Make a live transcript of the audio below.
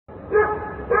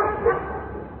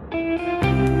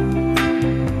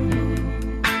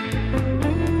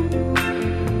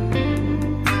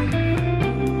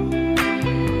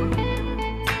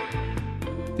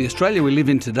Australia we live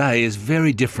in today is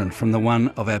very different from the one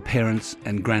of our parents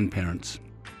and grandparents.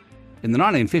 In the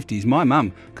 1950s, my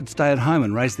mum could stay at home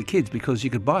and raise the kids because you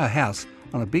could buy a house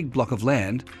on a big block of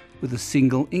land with a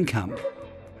single income.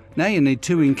 Now you need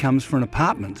two incomes for an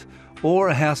apartment or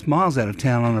a house miles out of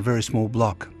town on a very small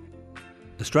block.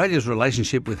 Australia's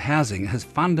relationship with housing has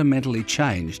fundamentally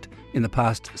changed in the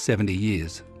past 70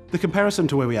 years. The comparison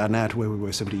to where we are now to where we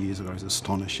were 70 years ago is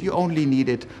astonishing. You only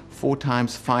needed 4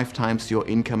 times, 5 times your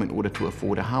income in order to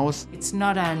afford a house. It's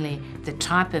not only the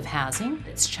type of housing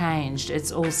that's changed, it's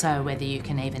also whether you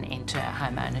can even enter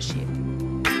home ownership.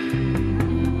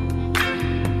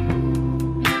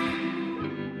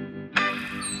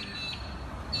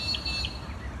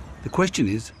 The question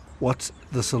is, what's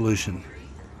the solution?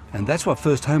 And that's what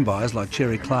first home buyers like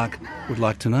Cherry Clark would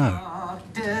like to know.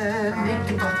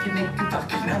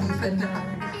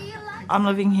 I'm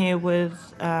living here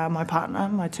with my partner,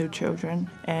 my 2 children,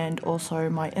 and also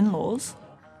my in-laws.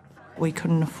 We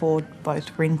couldn't afford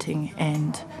both renting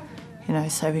and,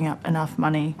 saving up enough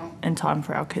money in time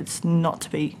for our kids not to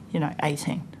be,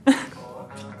 18.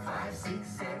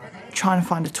 Trying to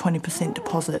find a 20%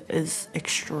 deposit is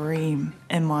extreme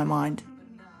in my mind.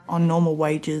 On normal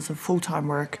wages of full-time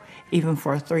work, even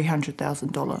for a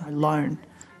 $300,000 loan,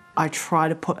 I try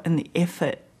to put in the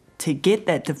effort to get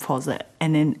that deposit,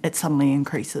 and then it suddenly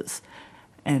increases.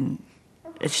 And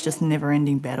it's just a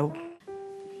never-ending battle.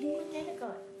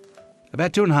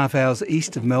 About 2.5 hours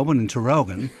east of Melbourne in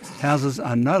Traralgon, houses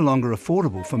are no longer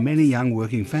affordable for many young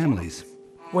working families.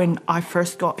 When I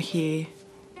first got here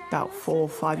about 4 or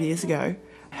 5 years ago,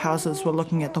 houses were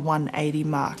looking at the 180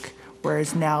 mark,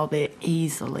 whereas now they're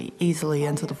easily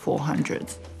into the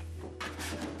 400s.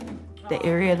 The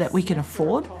area that we can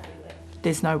afford,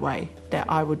 there's no way that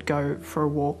I would go for a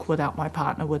walk without my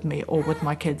partner with me or with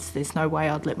my kids. There's no way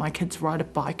I'd let my kids ride a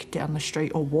bike down the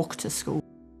street or walk to school.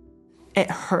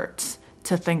 It hurts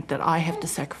to think that I have to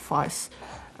sacrifice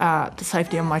the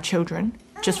safety of my children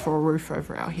just for a roof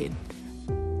over our head.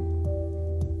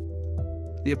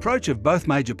 The approach of both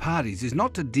major parties is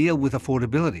not to deal with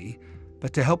affordability,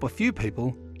 but to help a few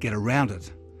people get around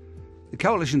it. The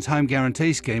Coalition's Home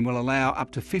Guarantee Scheme will allow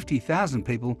up to 50,000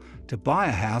 people to buy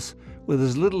a house with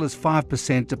as little as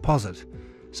 5% deposit,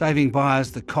 saving buyers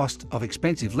the cost of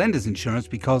expensive lender's insurance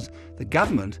because the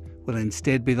government will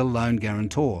instead be the loan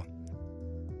guarantor.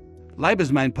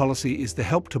 Labor's main policy is the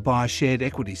Help to Buy shared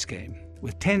equity scheme,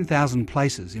 with 10,000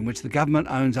 places in which the government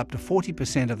owns up to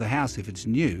 40% of the house if it's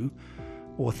new,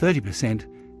 or 30%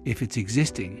 if it's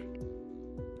existing.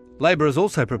 Labor is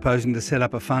also proposing to set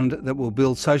up a fund that will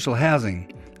build social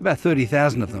housing, about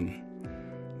 30,000 of them.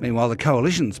 Meanwhile, the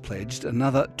Coalition's pledged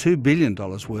another $2 billion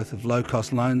worth of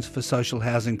low-cost loans for social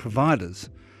housing providers.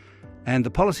 And the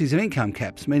policies of income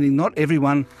caps, meaning not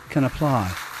everyone can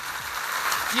apply.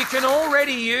 You can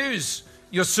already use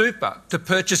your super to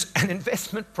purchase an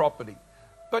investment property,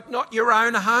 but not your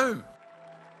own home.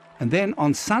 And then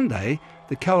on Sunday,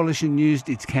 the Coalition used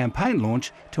its campaign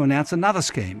launch to announce another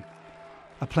scheme,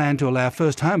 a plan to allow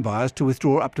first home buyers to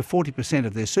withdraw up to 40%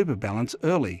 of their super balance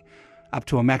early, up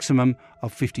to a maximum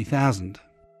of $50,000.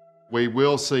 We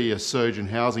will see a surge in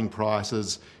housing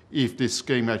prices if this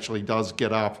scheme actually does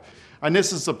get up. And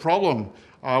this is the problem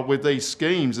with these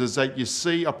schemes, is that you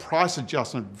see a price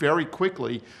adjustment very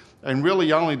quickly, and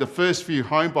really only the first few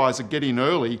home buyers that get in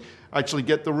early actually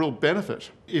get the real benefit.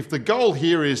 If the goal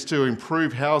here is to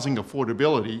improve housing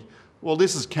affordability, well,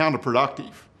 this is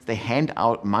counterproductive. They hand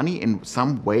out money in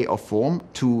some way or form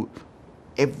to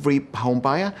every home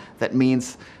buyer. That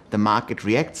means the market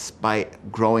reacts by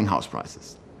growing house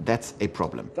prices. That's a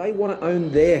problem. They want to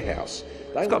own their house.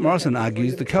 Scott Morrison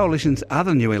argues the Coalition's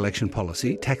other new election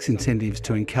policy, tax incentives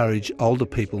to encourage older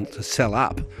people to sell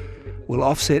up, will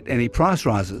offset any price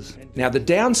rises. Now, the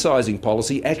downsizing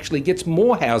policy actually gets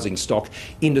more housing stock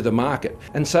into the market.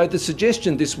 And so the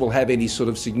suggestion this will have any sort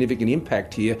of significant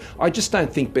impact here, I just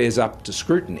don't think bears up to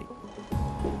scrutiny.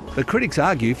 But critics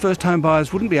argue first home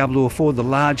buyers wouldn't be able to afford the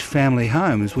large family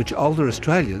homes which older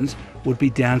Australians would be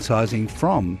downsizing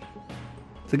from.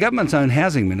 The government's own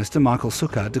housing minister, Michael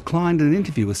Sukkar, declined an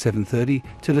interview with 7:30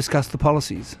 to discuss the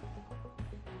policies.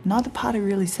 Neither party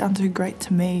really sounds too great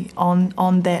to me on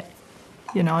that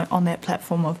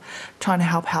platform of trying to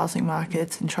help housing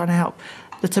markets and trying to help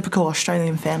the typical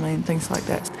Australian family and things like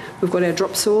that. We've got our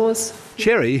drop saws.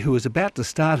 Cherry, who is about to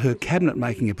start her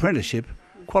cabinet-making apprenticeship,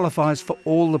 qualifies for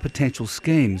all the potential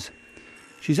schemes.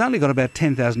 She's only got about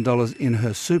 $10,000 in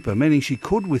her super, meaning she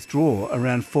could withdraw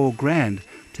around $4,000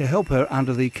 to help her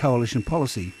under the Coalition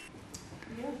policy.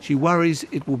 She worries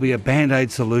it will be a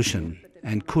band-aid solution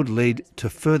and could lead to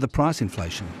further price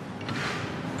inflation.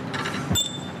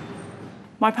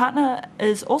 My partner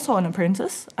is also an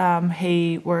apprentice.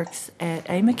 He works at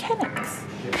a mechanics.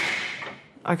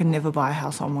 I could never buy a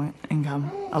house on my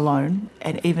income alone,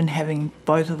 and even having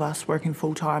both of us working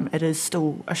full-time, it is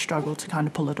still a struggle to kind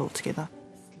of pull it all together.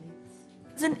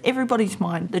 In everybody's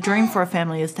mind, the dream for a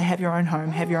family is to have your own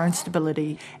home, have your own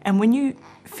stability, and when you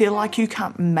feel like you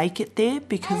can't make it there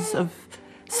because of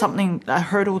something, a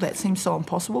hurdle that seems so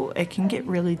impossible, it can get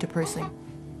really depressing.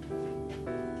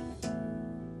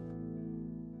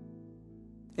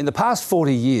 In the past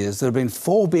 40 years, there have been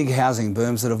 4 big housing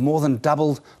booms that have more than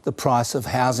doubled the price of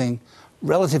housing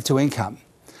relative to income.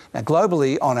 Now,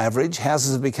 globally, on average,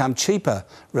 houses have become cheaper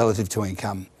relative to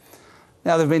income.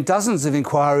 Now, there have been dozens of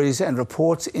inquiries and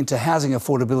reports into housing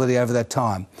affordability over that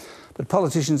time, but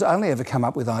politicians only ever come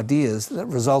up with ideas that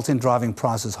result in driving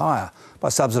prices higher by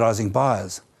subsidising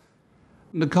buyers.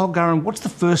 Nicole Gurran, what's the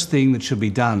first thing that should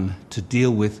be done to deal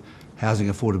with housing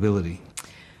affordability?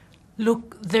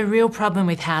 Look, the real problem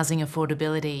with housing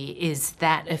affordability is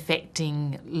that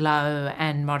affecting low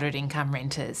and moderate income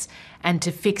renters. And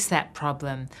to fix that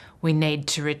problem, we need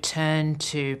to return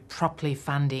to properly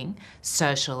funding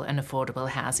social and affordable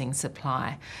housing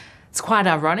supply. It's quite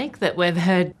ironic that we've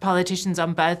heard politicians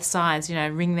on both sides,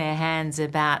 wring their hands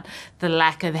about the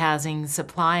lack of housing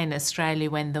supply in Australia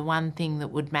when the one thing that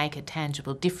would make a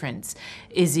tangible difference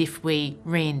is if we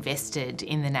reinvested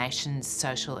in the nation's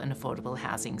social and affordable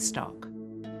housing stock.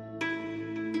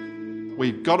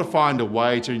 We've got to find a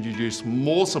way to introduce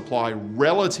more supply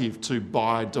relative to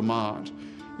buyer demand.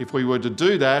 If we were to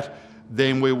do that,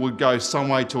 then we would go some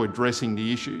way to addressing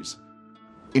the issues.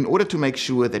 In order to make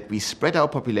sure that we spread our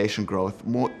population growth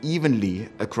more evenly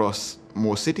across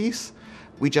more cities,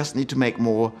 we just need to make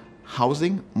more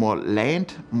housing, more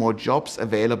land, more jobs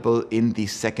available in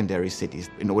these secondary cities.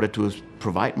 In order to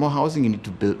provide more housing, you need to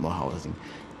build more housing.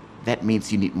 That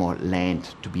means you need more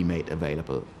land to be made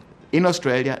available. In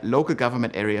Australia, local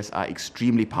government areas are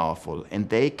extremely powerful and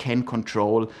they can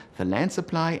control the land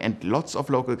supply, and lots of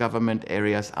local government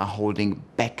areas are holding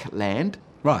back land.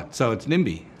 Right, so it's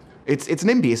NIMBY. It's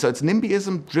NIMBY, so it's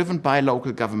NIMBYism driven by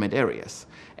local government areas.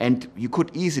 And you could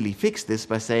easily fix this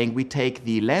by saying we take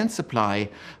the land supply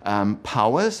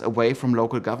powers away from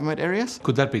local government areas.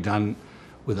 Could that be done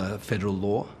with a federal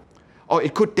law? Oh,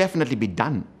 it could definitely be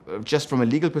done. Just from a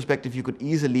legal perspective, you could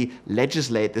easily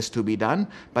legislate this to be done,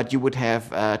 but you would have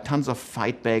tons of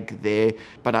fight back there.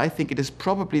 But I think it is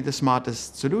probably the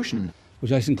smartest solution. Well,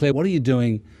 Jason Clare, what are you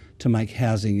doing to make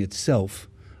housing itself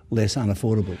less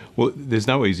unaffordable? Well, there's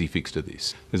no easy fix to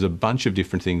this. There's a bunch of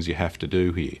different things you have to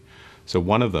do here. So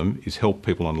one of them is help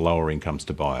people on lower incomes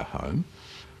to buy a home.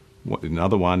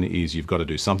 Another one is you've got to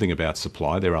do something about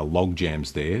supply. There are log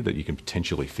jams there that you can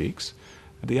potentially fix.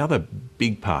 The other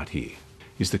big part here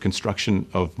is the construction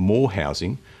of more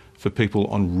housing for people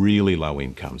on really low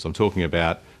incomes. I'm talking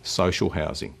about social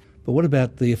housing. But what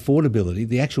about the affordability,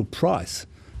 the actual price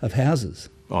of houses?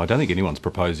 I don't think anyone's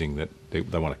proposing that they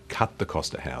want to cut the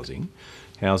cost of housing.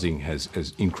 Housing has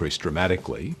increased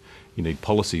dramatically. You need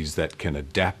policies that can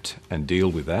adapt and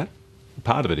deal with that.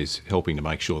 Part of it is helping to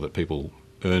make sure that people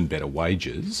earn better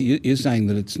wages. You're saying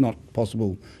that it's not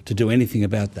possible to do anything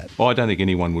about that? I don't think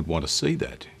anyone would want to see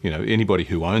that. Anybody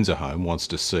who owns a home wants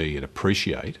to see it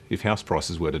appreciate. If house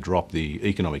prices were to drop, the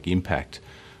economic impact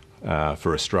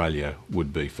for Australia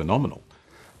would be phenomenal.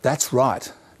 That's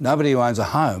right. Nobody who owns a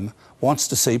home wants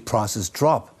to see prices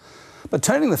drop. But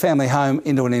turning the family home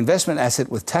into an investment asset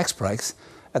with tax breaks,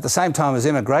 at the same time as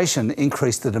immigration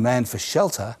increased the demand for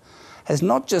shelter, has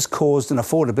not just caused an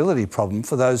affordability problem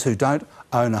for those who don't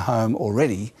own a home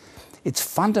already, it's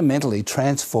fundamentally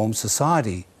transformed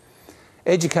society.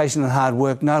 Education and hard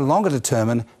work no longer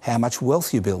determine how much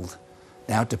wealth you build.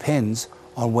 Now it depends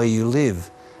on where you live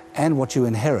and what you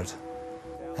inherit.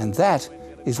 And that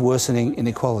is worsening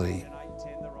inequality.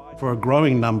 For a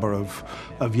growing number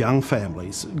of young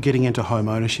families, getting into home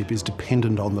ownership is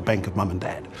dependent on the bank of mum and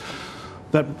dad.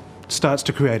 That starts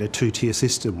to create a two-tier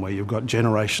system where you've got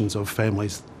generations of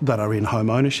families that are in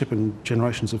home ownership and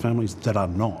generations of families that are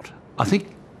not. I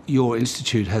think your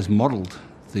institute has modelled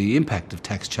the impact of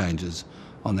tax changes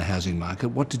on the housing market.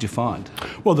 What did you find?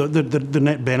 Well, the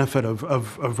net benefit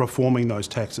of reforming those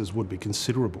taxes would be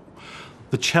considerable.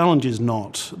 The challenge is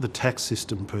not the tax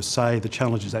system per se, the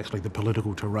challenge is actually the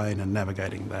political terrain and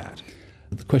navigating that.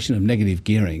 The question of negative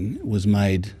gearing was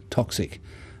made toxic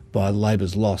by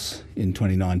Labor's loss in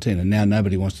 2019, and now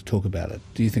nobody wants to talk about it.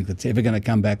 Do you think that's ever going to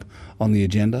come back on the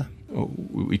agenda? Well,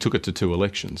 we took it to 2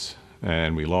 elections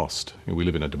and we lost. We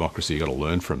live in a democracy, you've got to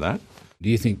learn from that. Do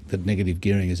you think that negative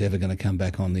gearing is ever going to come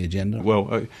back on the agenda?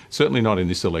 Well, certainly not in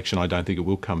this election. I don't think it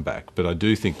will come back, but I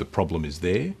do think the problem is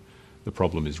there, the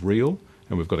problem is real,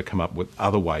 and we've got to come up with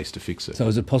other ways to fix it. So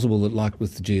is it possible that, like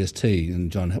with the GST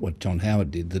and what John Howard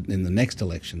did, that in the next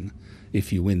election,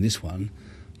 if you win this one,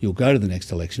 you'll go to the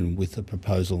next election with a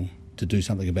proposal to do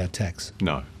something about tax?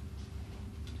 No.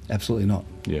 Absolutely not?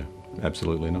 Yeah,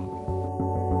 absolutely not.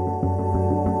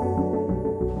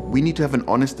 We need to have an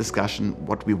honest discussion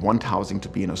what we want housing to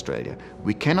be in Australia.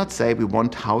 We cannot say we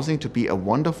want housing to be a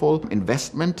wonderful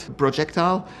investment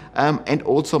projectile and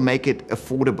also make it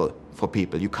affordable for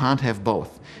people. You can't have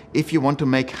both. If you want to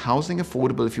make housing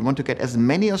affordable, if you want to get as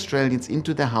many Australians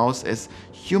into the house as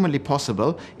humanly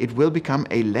possible, it will become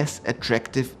a less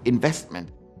attractive investment.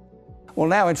 Well,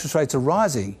 now interest rates are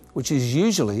rising, which is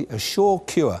usually a sure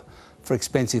cure for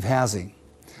expensive housing.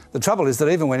 The trouble is that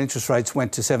even when interest rates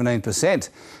went to 17%,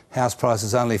 house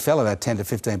prices only fell about 10 to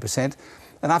 15%.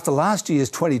 And after last year's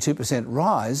 22%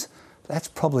 rise, that's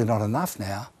probably not enough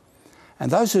now. And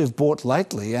those who have bought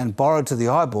lately and borrowed to the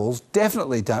eyeballs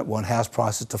definitely don't want house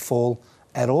prices to fall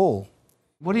at all.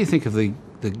 What do you think of the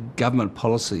government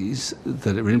policies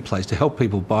that are in place to help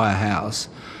people buy a house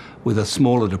with a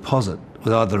smaller deposit,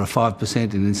 with either a 5%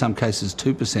 and in some cases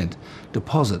 2%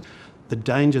 deposit? The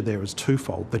danger there is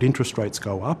twofold, that interest rates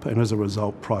go up and as a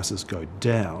result prices go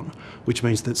down, which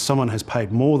means that someone has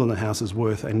paid more than the house is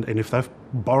worth, and if they've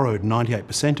borrowed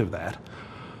 98% of that,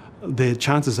 the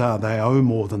chances are they owe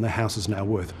more than the house is now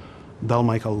worth. They'll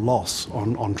make a loss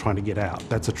on trying to get out.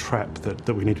 That's a trap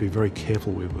that we need to be very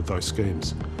careful with those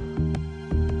schemes.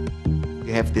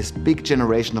 You have this big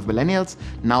generation of millennials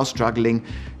now struggling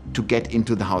to get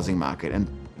into the housing market, and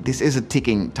this is a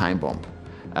ticking time bomb.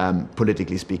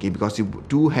 Politically speaking, because you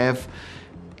do have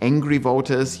angry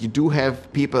voters, you do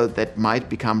have people that might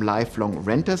become lifelong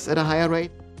renters at a higher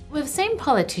rate. We've seen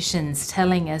politicians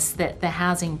telling us that the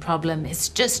housing problem is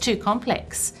just too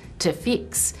complex to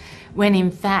fix, when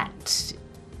in fact,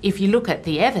 if you look at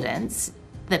the evidence,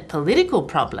 the political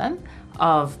problem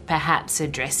of perhaps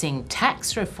addressing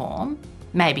tax reform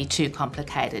may be too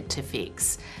complicated to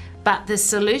fix. But the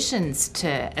solutions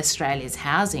to Australia's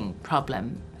housing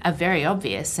problem are very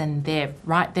obvious and they're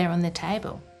right there on the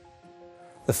table.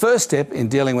 The first step in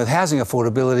dealing with housing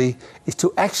affordability is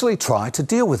to actually try to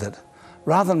deal with it,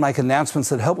 rather than make announcements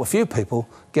that help a few people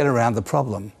get around the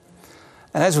problem.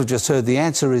 And as we've just heard, the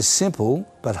answer is simple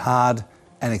but hard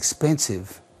and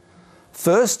expensive.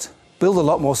 First, build a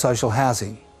lot more social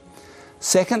housing.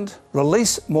 Second,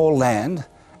 release more land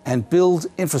and build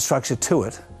infrastructure to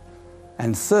it.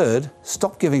 And third,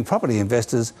 stop giving property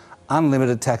investors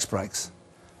unlimited tax breaks.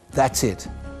 That's it.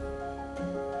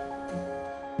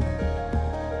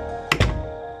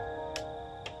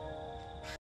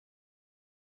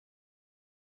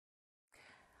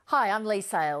 Hi, I'm Lee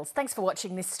Sales. Thanks for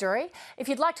watching this story. If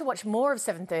you'd like to watch more of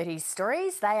 730's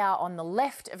stories, they are on the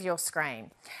left of your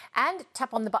screen. And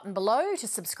tap on the button below to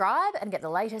subscribe and get the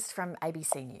latest from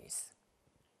ABC News.